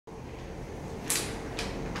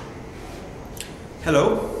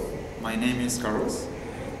Hello, my name is Carlos.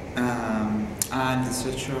 I'm the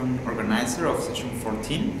session organizer of session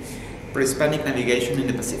 14, Pre-Hispanic Navigation in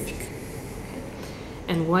the Pacific.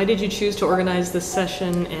 And why did you choose to organize this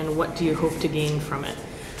session, and what do you hope to gain from it?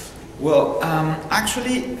 Well,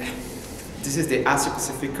 actually, this is the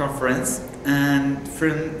Asia-Pacific Conference, and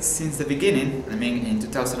since the beginning, in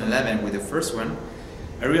 2011 with the first one,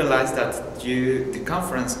 I realized that the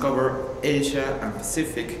conference covered Asia and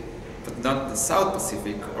Pacific, but not the South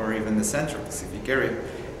Pacific or even the Central Pacific area.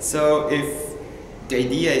 So if the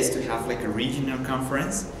idea is to have like a regional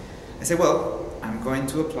conference, I said, well, I'm going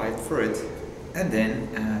to apply for it and then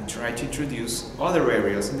try to introduce other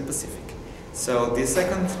areas in the Pacific. So this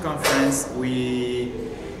second conference, we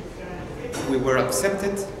were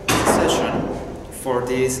accepted session for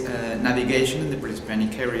this navigation in the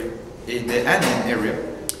pre-Hispanic area, in the Andean area,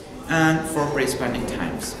 and for pre-Hispanic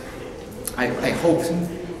times. I hope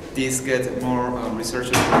this gets more research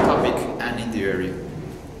on the topic and in the area.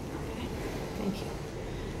 Thank you.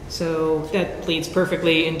 So that leads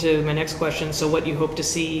perfectly into my next question. So what you hope to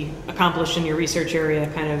see accomplished in your research area,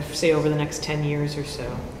 kind of say over the next 10 years or so?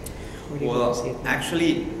 Where do you hope to see it?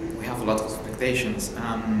 Actually, we have a lot of expectations.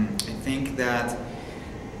 I think that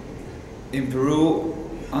in Peru,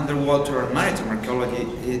 underwater and maritime archaeology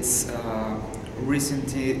is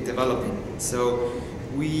recently developing. So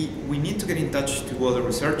we need to get in touch to other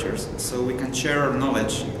researchers so we can share our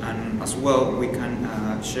knowledge, and as well we can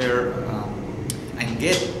share and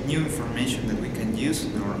get new information that we can use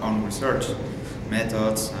in our own research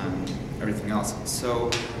methods and everything else.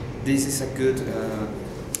 So this is a good,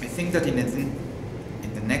 I think that in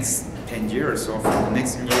the next 10 years or for the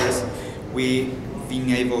next 10 years we've been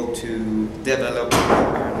able to develop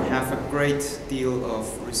and have a great deal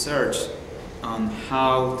of research on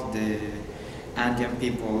how the Andean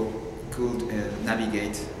people could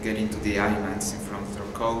navigate, get into the islands in front of their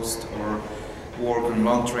coast, or work on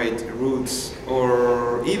long trade routes,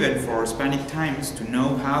 or even for Hispanic times to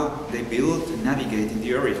know how they build and navigate in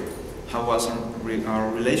the area. How was our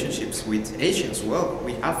relationships with Asia as well?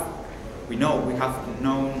 We have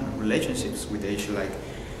known relationships with Asia, like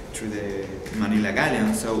through the Manila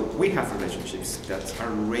Galleon. So we have relationships that are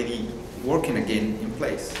already working again in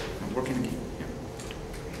place and working again.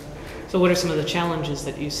 So what are some of the challenges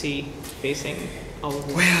that you see facing all of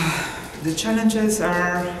this? Well, the challenges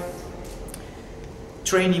are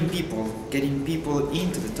training people, getting people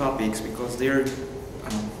into the topics, because they're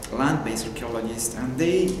land-based archaeologists, and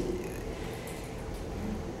the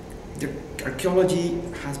archaeology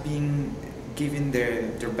has been giving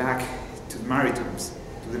their back to the maritimes,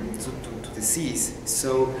 to the seas.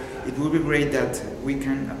 So it would be great that we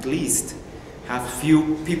can at least have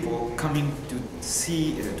few people coming to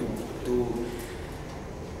see, to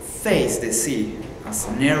face the sea as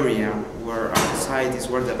an area where our societies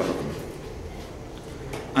were developing.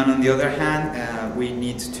 And on the other hand, we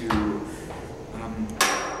need to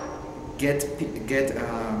get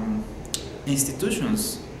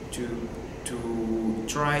institutions to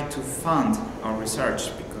try to fund our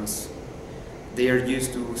research, because they are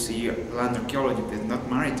used to see land archaeology but not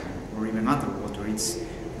maritime or even underwater. It's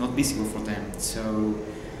not visible for them. So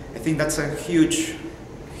I think that's a huge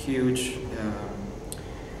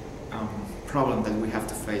problem that we have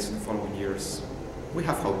to face in the following years. We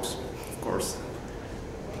have hopes, of course.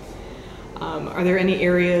 Are there any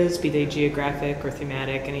areas, be they geographic or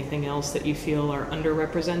thematic, anything else that you feel are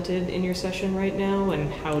underrepresented in your session right now,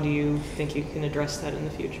 and how do you think you can address that in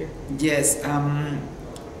the future? Yes,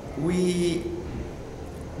 we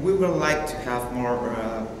would like to have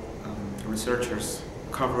more researchers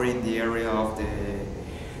covering the area of the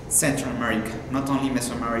Central America, not only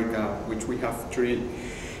Mesoamerica, which we have three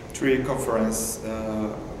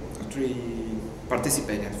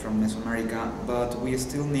participated from Mesoamerica, but we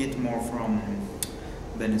still need more from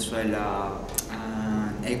Venezuela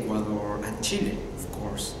and Ecuador and Chile, of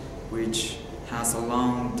course, which has a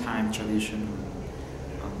long time tradition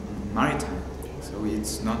on maritime. So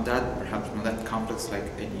it's perhaps not that complex like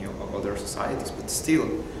any other societies, but still,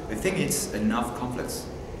 I think it's enough complex.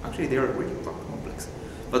 Actually, they are really complex.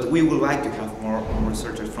 But we would like to have more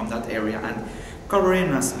researchers from that area and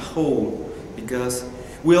covering as a whole, because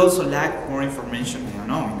we also lack more information, I don't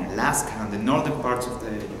know, in Alaska and the northern parts of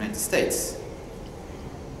the United States.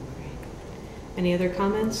 Any other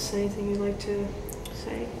comments? Anything you'd like to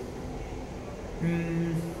say?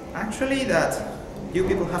 Actually, that you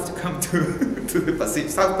people have to come to the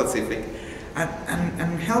South Pacific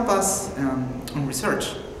and help us on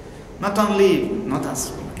research. Not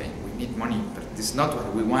as, okay, we need money, but this is not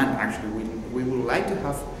what we want. Actually, we would like to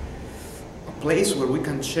have a place where we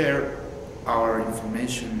can share our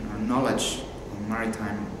information, our knowledge on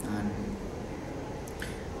maritime,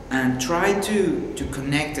 and try to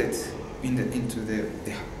connect it into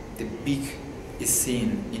the big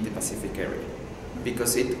scene in the Pacific area,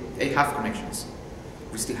 because they have connections.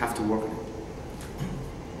 We still have to work on it.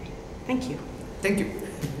 Thank you. Thank you.